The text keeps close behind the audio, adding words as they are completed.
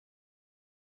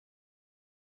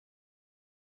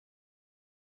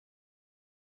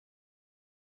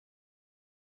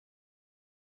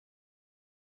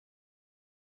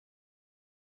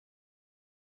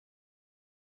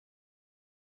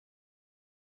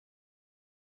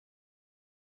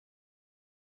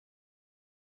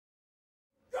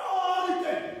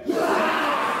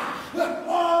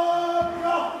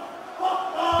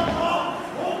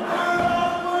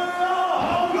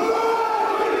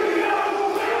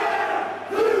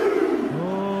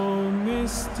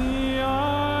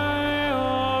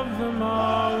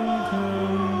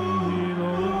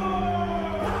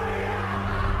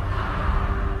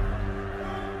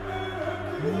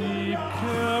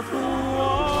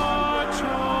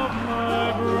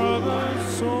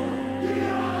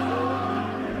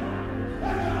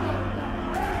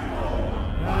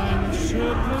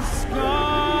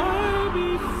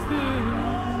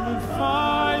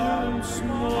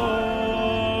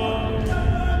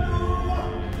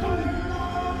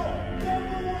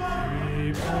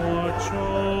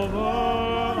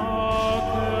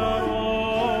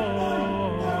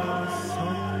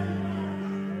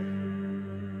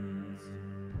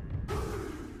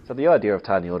So the idea of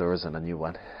Tāne Ora isn't a new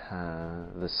one.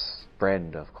 This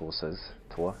brand, of course, is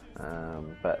TOA,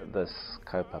 but this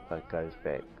Kaupapa goes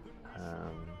back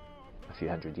a few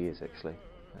hundred years actually.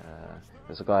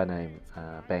 There's a guy named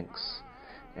Banks,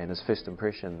 and his first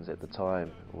impressions at the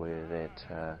time were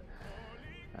that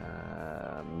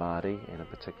Māori, and in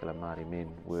particular Māori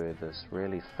men, were this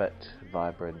really fit,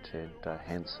 vibrant and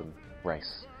handsome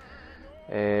race.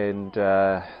 And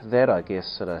that, I guess,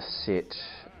 sort of set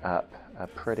up a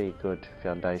pretty good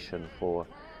foundation for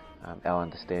our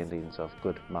understandings of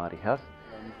good Māori health.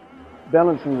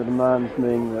 Balancing the demands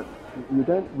meaning that you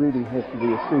don't really have to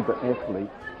be a super athlete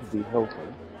to be healthy.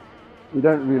 You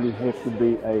don't really have to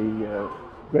be a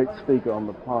great speaker on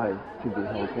the pie to be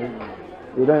healthy.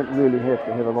 You don't really have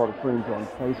to have a lot of friends on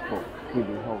Facebook to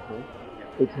be healthy.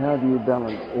 It's how do you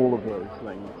balance all of those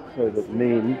things so that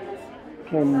men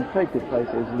can take their place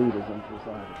as leaders in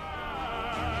society.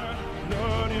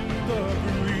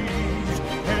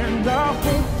 And I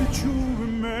hope that you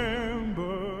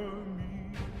remember me.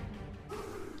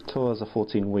 TOA is a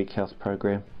 14-week health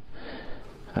program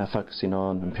focusing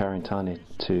on empowering Tāne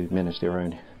to manage their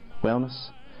own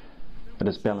wellness. It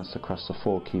is balanced across the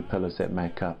 4 key pillars that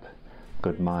make up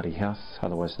good Māori health,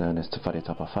 otherwise known as Te Whare.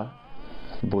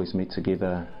 The boys meet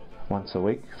together once a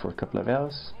week for a couple of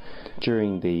hours.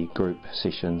 During the group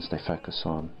sessions they focus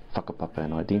on Whakapapa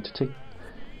and identity.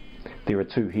 There are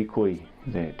 2 hikoi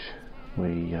that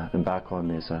we embark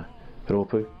on as a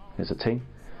rōpū, as a team.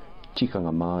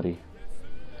 Tikanga Māori,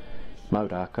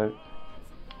 Maurākau,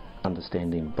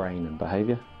 understanding brain and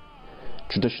behaviour,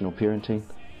 traditional parenting,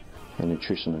 and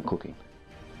nutrition and cooking.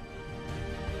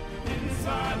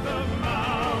 Inside the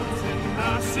mountain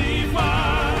I see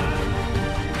fire,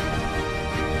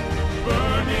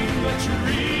 burning the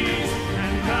trees,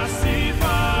 and I see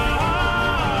fire,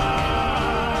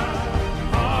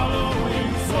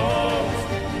 following souls,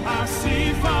 I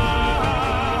see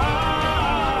fire,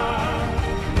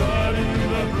 blood in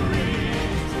the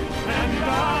breeze, and I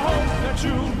hope that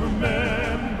you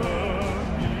remember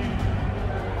me.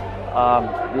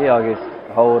 Yeah, I guess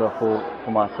hold it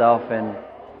for myself and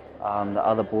the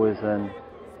other boys in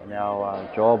our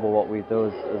job or what we do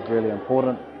is really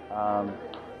important.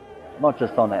 Not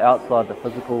just on the outside, the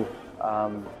physical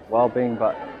well-being,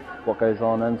 but what goes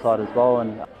on inside as well.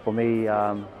 And for me, we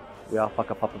are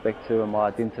Whakapapa back to, and my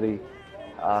identity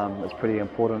is pretty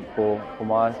important for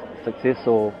my success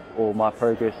or my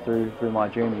progress through my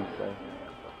journey. So,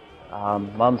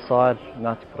 mum's side,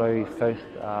 Ngāti Porou, East Coast,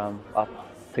 up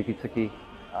Tiki,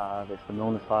 that's the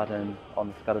Milner side, and on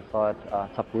the Scudder side,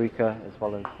 Tapuika, as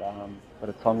well as a bit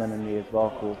of Tongan in there as well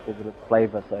for a bit of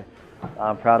flavour. So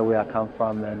I'm proud of where I come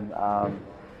from, and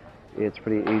yeah, it's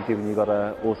pretty easy when you've got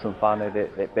an awesome whānau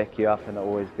that back you up and are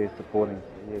always there supporting. So,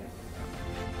 yeah.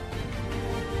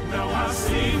 Now I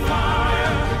see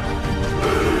fire.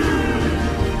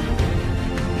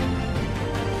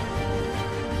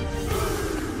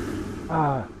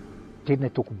 Tēnei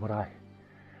tōku marae,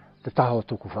 te taha o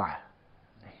tōku whae,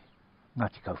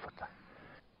 Ngāti Kaupapa.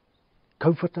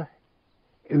 Kaupapa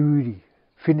e uri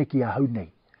wheneki a hau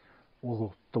nei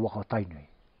o te waka tainui,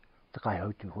 te kai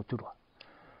hautu hoturua.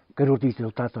 Kei roti te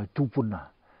o tātou tūpuna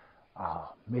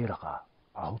a mēraka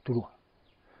a hoturua,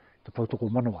 te pautoko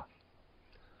manawa.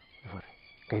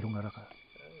 Kei runga raka,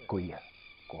 ko ia,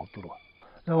 ko hoturua.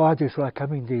 No, I just like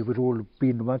coming there with all,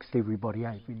 being amongst everybody,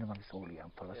 being amongst all the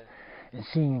young fellas. And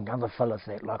seeing other fellas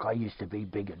that, like I used to be,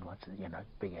 big and once, you know,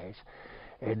 big ass,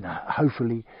 and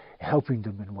hopefully helping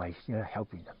them in ways, you know,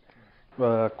 helping them.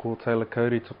 Ko Taylor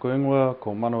Cody toko ingoa,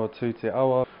 ko Manawa tū te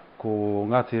awa, ko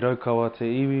Ngāti Raukawa te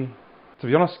iwi. To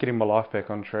be honest, getting my life back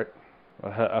on track. I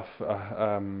hit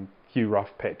a few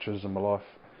rough patches in my life.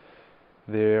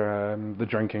 There, the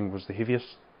drinking was the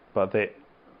heaviest, but that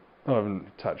I haven't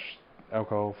touched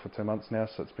alcohol for 2 months now,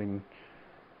 so it's been,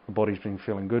 the body's been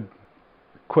feeling good.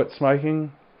 Quit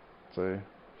smoking, so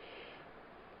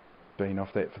been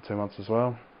off that for 2 months as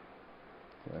well.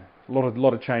 So, a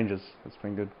lot of changes. It's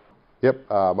been good. Yep,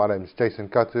 my name's Jason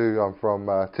Katu. I'm from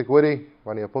Tikawiti,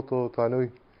 Maniapoto,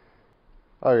 Tainui.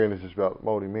 I reckon this is about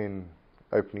Māori men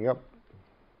opening up.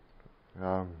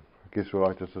 I guess we're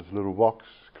like just this little box,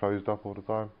 closed up all the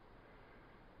time.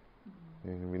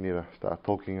 And we need to start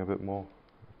talking a bit more.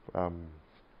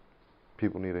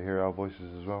 People need to hear our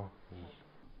voices as well.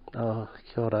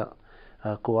 Kia ora,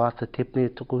 ko Ata Tepne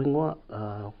toko ingoa,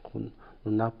 ko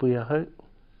Ngāpuia hau.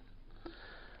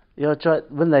 Yeah,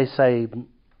 when I say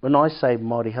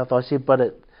Māori health, I said, but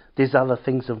there's other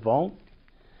things involved.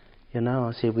 You know,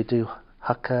 I said we do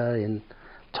haka and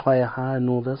taiaha and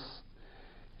all this.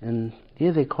 And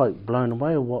yeah, they're quite blown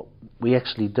away at what we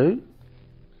actually do.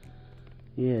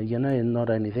 Yeah, you know, and not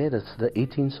only that, it's the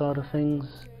eating side of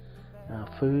things,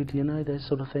 food, you know, those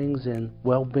sort of things, and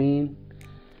wellbeing,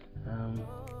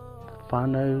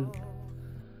 whānau,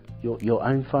 your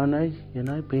own whānau, you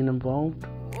know, being involved.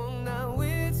 Well, now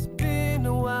it's been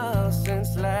a while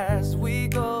since last we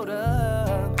got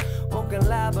up. We'll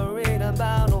collaborate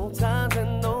about old times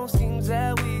and those schemes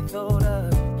that we thought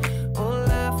of. We'll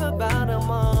laugh about our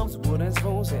moms, wooden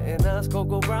spoons hitting us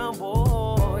cocoa brown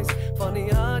boys. Funny,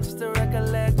 just to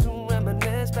recollect to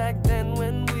reminisce back then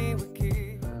when we were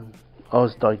kids. I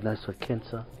was diagnosed with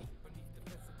cancer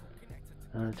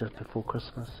just before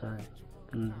Christmas, so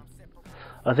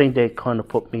I think that kind of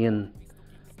put me in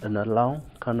a lull,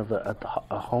 kind of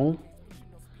a hole.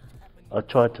 I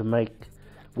tried to make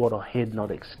what I had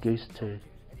not excuse to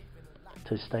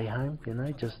stay home, you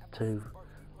know, just to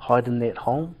hide in that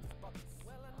hole.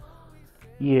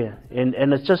 Yeah, and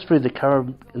it's just through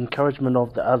the encouragement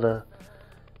of the other,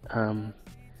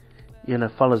 you know,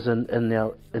 fellas in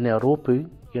our rōpū,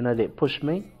 you know, that pushed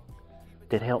me,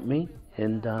 that helped me,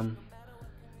 and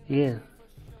yeah,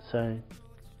 so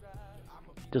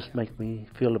just make me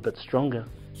feel a bit stronger.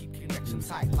 Keep connection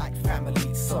tight like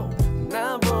family, so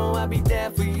now bro, I'll be there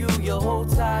for you, you hold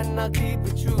tight and I'll keep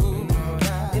it true.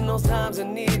 In those times of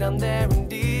need, I'm there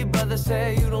indeed. Brothers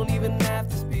say you don't even have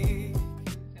to speak.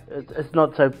 It's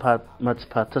not so much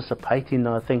participating,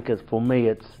 I think for me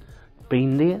it's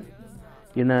been there,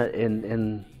 you know,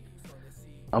 and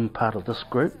I'm part of this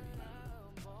group,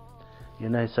 you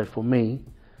know, so for me,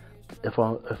 if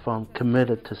I'm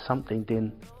committed to something,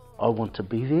 then I want to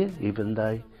be there, even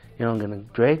though, you know, I'm going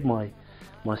to drag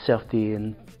myself there,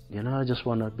 and, you know, I just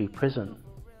want to be present.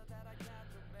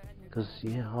 Because,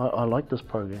 yeah, I like this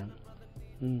program.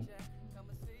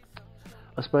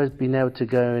 I suppose being able to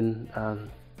go and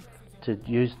to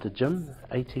use the gym,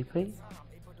 ATP,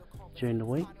 during the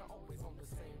week,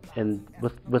 and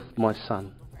with my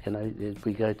son, you know,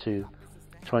 we go to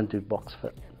try and do box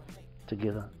fit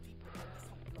together.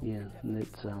 Yeah, and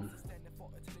that's,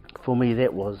 for me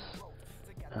that was,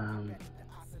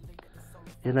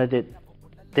 you know,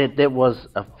 that was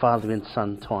a father and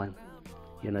son time,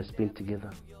 you know, spent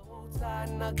together.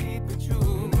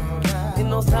 In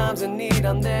those times of need,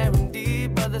 I'm there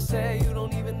indeed. Brothers say you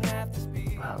don't even have to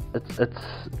speak. Wow, it's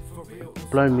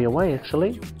blown me away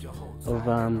actually, of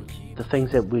the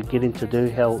things that we're getting to do,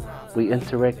 how we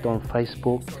interact on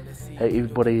Facebook, how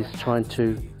everybody's trying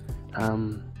to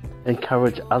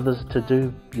encourage others to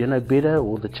do, you know, better,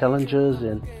 or the challenges,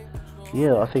 and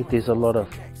yeah, I think there's a lot of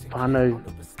whānau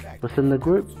within the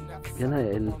group, you know,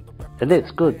 and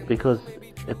that's good because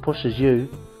it pushes you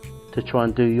to try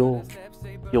and do your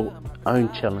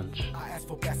own challenge. I ask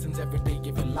for blessings every day,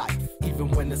 giving life, even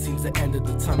when it seems the end of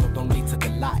the tunnel don't lead to the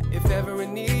light. If ever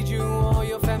in need, you or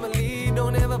your family,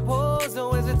 don't ever pause,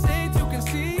 don't hesitate to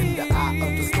concede. In the eye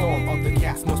of the storm, all the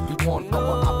gas must be won.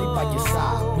 I'll be by your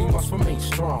side, we must remain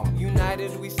strong.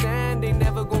 United we stand, ain't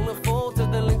never gonna fall to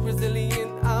the link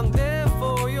resilient. I'm there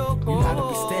for your cause. United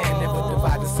we stand, never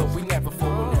divided, so we never fall.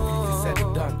 When everything's said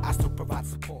and done, I still provide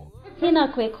support.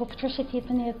 Tēnā koe, ko Patricia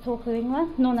Tepane tōku ingoa,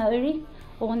 nōna uri,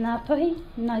 o ngā puhi,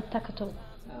 no takato.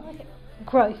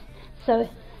 Growth. So,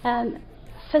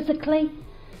 physically,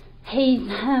 he's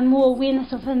more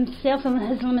awareness of himself and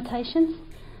his limitations.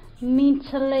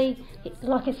 Mentally,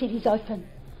 like I said, he's open.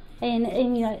 And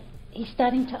you know, he's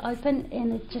starting to open,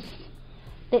 and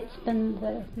that's been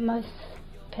the most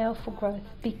powerful growth,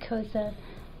 because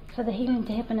for the healing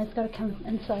to happen, it's got to come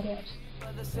inside out.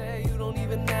 Brothers say you don't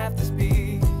even have to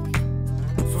speak.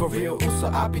 For real, so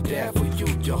I'll be there for you,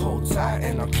 your whole time,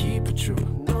 and I'll keep it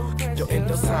true. You're in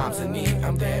those times of need,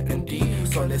 I'm there indeed.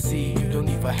 So let's see, you don't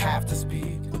even have to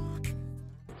speak.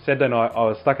 Saturday night, I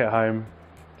was stuck at home,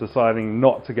 deciding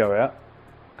not to go out.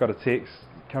 Got a text,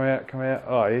 come out.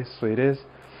 Oh yes, sweet as.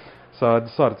 So I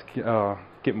decided to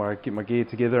get my gear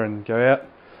together and go out.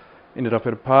 Ended up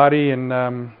at a party, and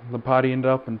the party ended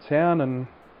up in town, and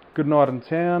good night in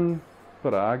town,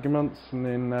 bit of arguments, and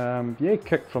then yeah,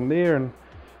 kicked from there and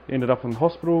ended up in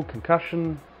hospital,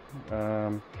 concussion.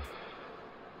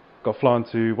 Got flown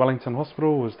to Wellington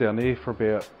Hospital, was down there for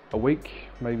about a week,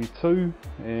 maybe two,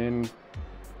 and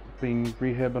been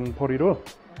rehabbing Pōrerua.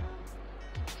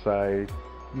 So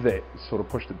that sort of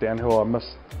pushed it downhill. I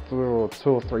missed two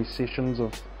or three sessions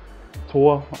of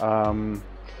TOA,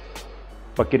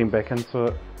 but getting back into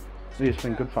it, yeah, it's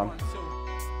been good fun.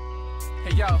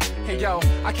 Hey yo,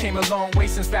 I came a long way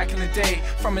since back in the day.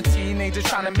 From a teenager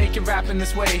trying to make it rap in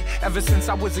this way. Ever since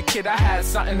I was a kid, I had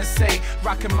something to say.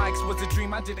 Rocking mics was a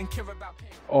dream, I didn't care about pain.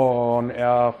 On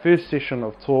our first session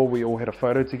of TOA, we all had a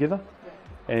photo together,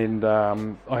 And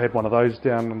I had one of those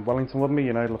down in Wellington with me,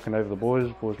 you know, looking over the boys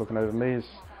looking over me.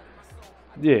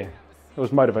 Yeah, it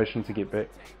was motivation to get back.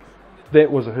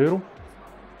 That was a hurdle,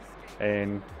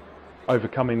 and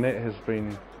overcoming that has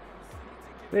been,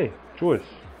 yeah, joyous.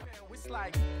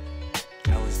 I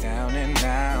was down and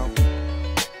out,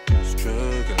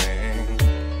 struggling,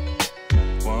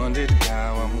 wondered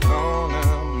how I'm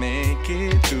gonna make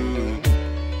it through.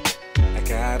 I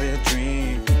got a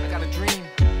dream,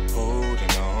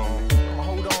 holding on, I'ma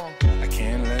hold on. I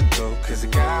can't let go, cause I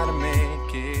gotta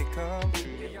make it come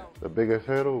true. The biggest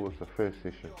hurdle was the first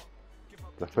session,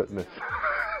 the fitness.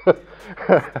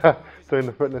 Doing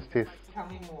the fitness test. Tell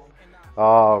me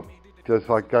more. Just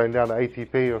like going down to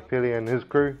ATP with Pele and his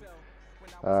crew,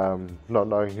 not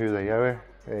knowing who they were,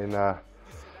 and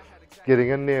getting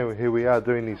in there, here we are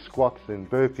doing these squats and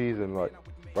burpees, and like,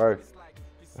 bro,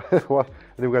 what?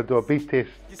 And then we're going to do a beat test.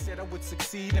 You said I would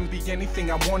succeed and be anything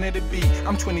I wanted to be.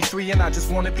 I'm 23 and I just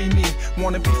want to be me.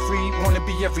 Want to be free, want to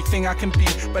be everything I can be.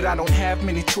 But I don't have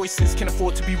many choices, can't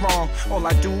afford to be wrong. All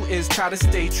I do is try to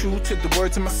stay true to the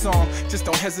words of my song. Just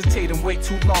don't hesitate and wait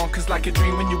too long, cause like a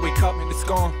dream when you wake up, it's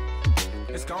gone.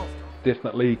 It's gone.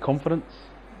 Definitely confidence.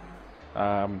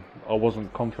 I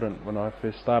wasn't confident when I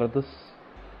first started this.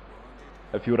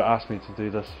 If you would have asked me to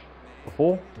do this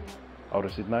before, I would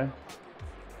have said no.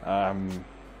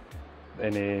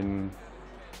 And then,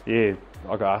 yeah,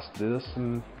 I got asked to do this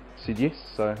and said yes.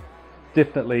 So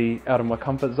definitely out of my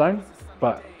comfort zone,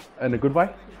 but in a good way.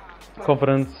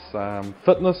 Confidence,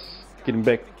 fitness,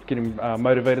 getting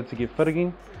motivated to get fit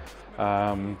again.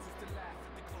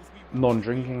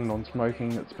 Non-drinking,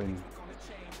 non-smoking, it's been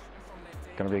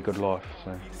going to be a good life.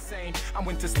 So. I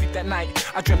went to sleep that night,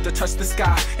 I dreamt to touch the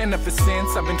sky, and ever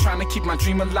since I've been trying to keep my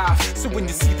dream alive. So when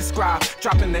you see the scribe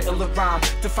dropping the illa rhyme,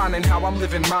 defining how I'm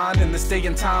living mine in this day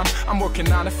and time, I'm working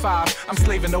 9 to 5, I'm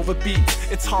slaving over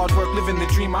beats. It's hard work living the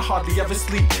dream, I hardly ever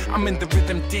sleep. I'm in the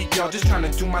rhythm deep, y'all, just trying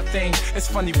to do my thing. It's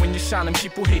funny when you're shining,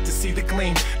 people hate to see the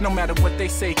gleam. No matter what they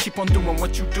say, keep on doing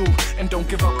what you do, and don't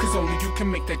give up, cause only you can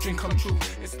make that dream come true.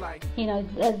 It's like, you know,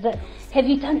 have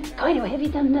you done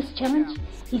this challenge?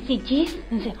 He said yes,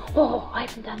 and he said, oh, I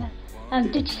haven't done it.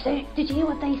 Did you hear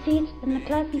what they said in the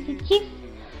class? He said yes.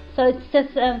 So it's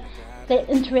just that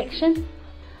interaction,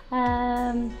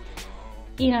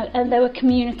 you know, and they were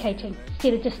communicating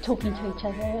instead of just talking to each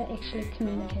other. They were actually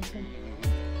communicating.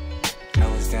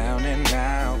 I was down and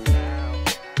out,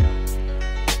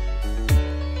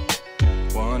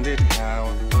 wondered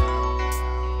how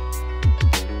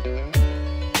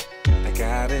I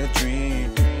got a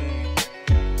dream.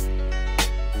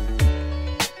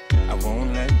 I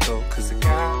won't let go, cause I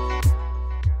got.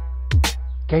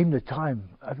 Came the time,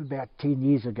 about 10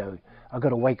 years ago, I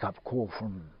got a wake-up call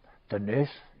from the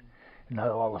nurse. You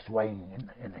know, I was weighing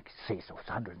in excess of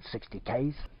 160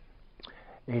 k's,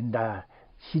 and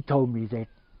she told me that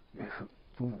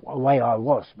the way I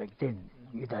was back then,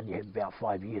 you'd only have about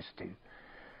 5 years to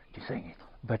sing it.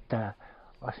 But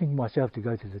I think myself to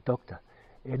go to the doctor,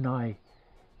 and I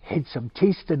had some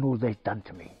tests and all that done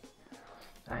to me.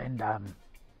 And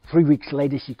 3 weeks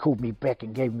later, she called me back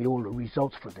and gave me all the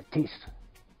results for the test.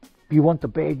 Do you want the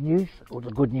bad news or the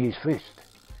good news first?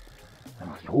 And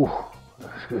I said, oh,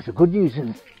 there's the good news.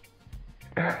 And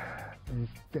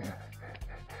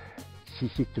she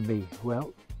said to me,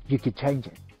 well, you can change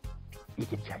it. You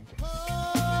can change it.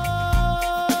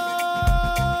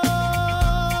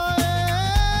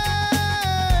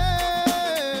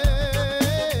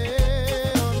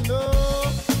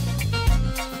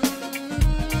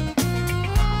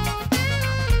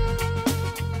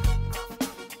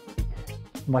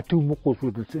 My two mokos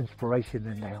were this inspiration,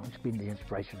 and it's been the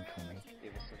inspiration for me.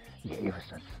 Yeah, ever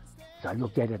since. So I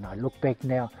looked at it and I look back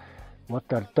now, what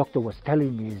the doctor was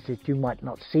telling me is that you might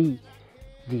not see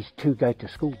these two go to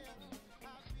school.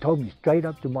 He told me straight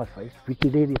up to my face,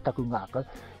 "Whitirere taku ngaka,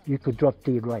 you could drop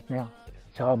dead right now."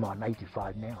 So I'm on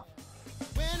 85 now.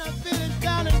 When I'm feeling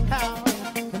down and out,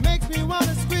 it makes me want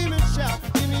to scream and shout,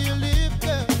 give me a lift,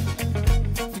 girl,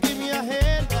 give me a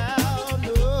hand out.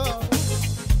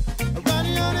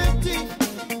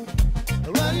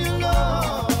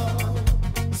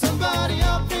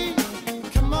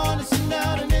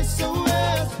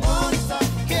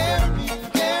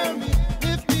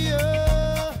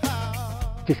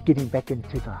 Just getting back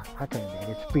into the haka, man.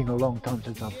 It's been a long time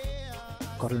since I've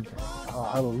got into it.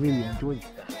 I will really enjoy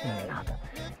haka.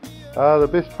 The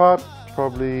best part,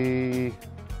 probably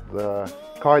the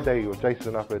Kai Day with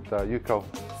Jason up at UCO,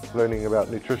 learning about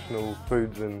nutritional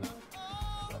foods. And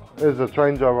as a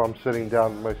train driver, I'm sitting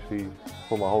down mostly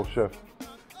for my whole shift,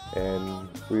 and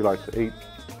we like to eat,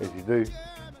 as you do,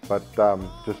 but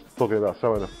just talking about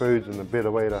some of the foods and the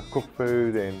better way to cook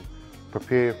food and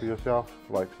prepare for yourself,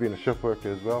 like being a shift worker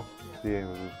as well. Yeah, it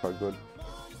was quite good.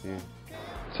 Yeah.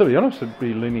 To be honest, it'd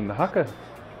be learning the haka.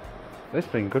 That's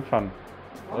been good fun.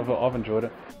 I've enjoyed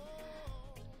it.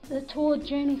 The tour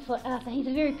journey for Arthur, he's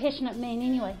a very passionate man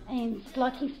anyway, and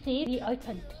like he said, he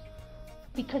opened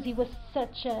because he was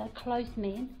such a close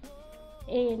man,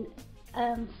 and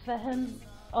for him,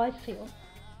 I feel,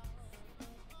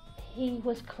 he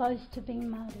was close to being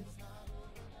Māori.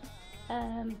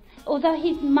 Although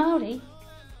he's Māori,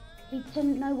 he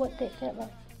didn't know what that felt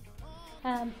like.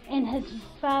 And his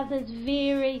father's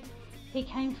he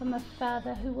came from a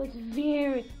father who was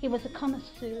he was a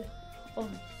connoisseur of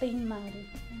being Māori.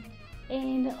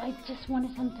 And I just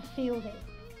wanted him to feel that.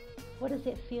 What does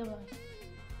that feel like?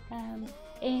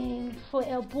 And for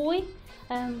our boy,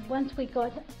 once we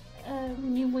got,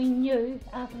 we knew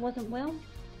Arthur wasn't well.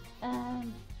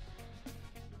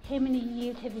 How many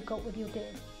years have you got with your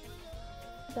dad?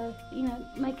 So, you know,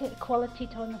 make it quality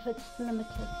time if it's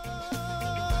limited.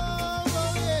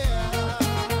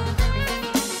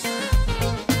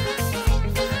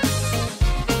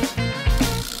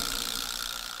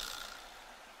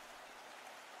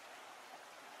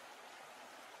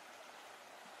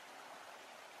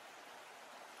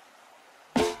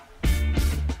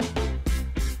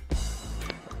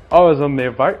 I was in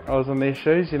their boat, I was in their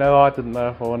shoes, you know, I didn't know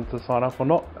if I wanted to sign up or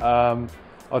not.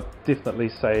 I'd definitely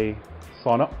say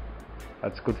sign up,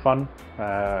 it's good fun.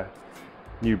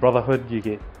 New brotherhood, you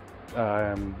get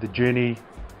the journey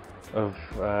of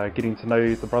getting to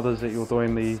know the brothers that you're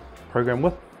doing the program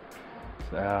with.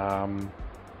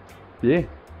 Yeah,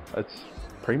 it's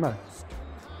primo.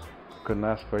 Couldn't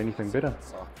ask for anything better.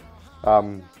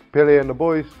 Pele and the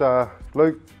boys,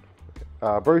 Luke,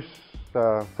 Bruce,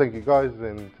 thank you guys,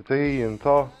 and to Tihi and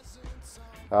T.O.A.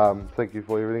 Thank you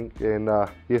for everything, and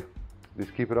yeah,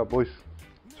 let's keep it up, boys.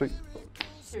 Sweet.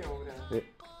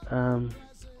 Yeah.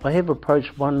 I have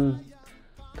approached one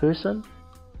person,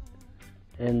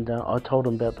 and I told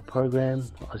him about the program.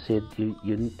 I said,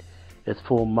 it's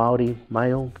for Māori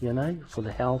male, you know, for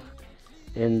the health,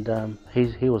 and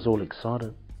he was all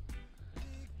excited.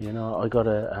 You know, I got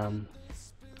a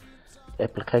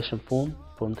application form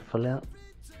for him to fill out.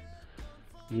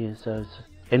 Yeah, so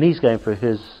and he's going through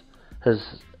his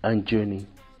own journey,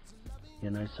 you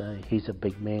know. So he's a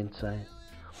big man. So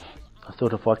I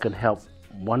thought if I can help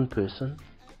one person,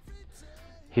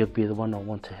 he'll be the one I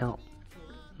want to help.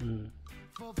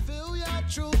 Fulfill your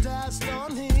true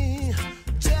destiny.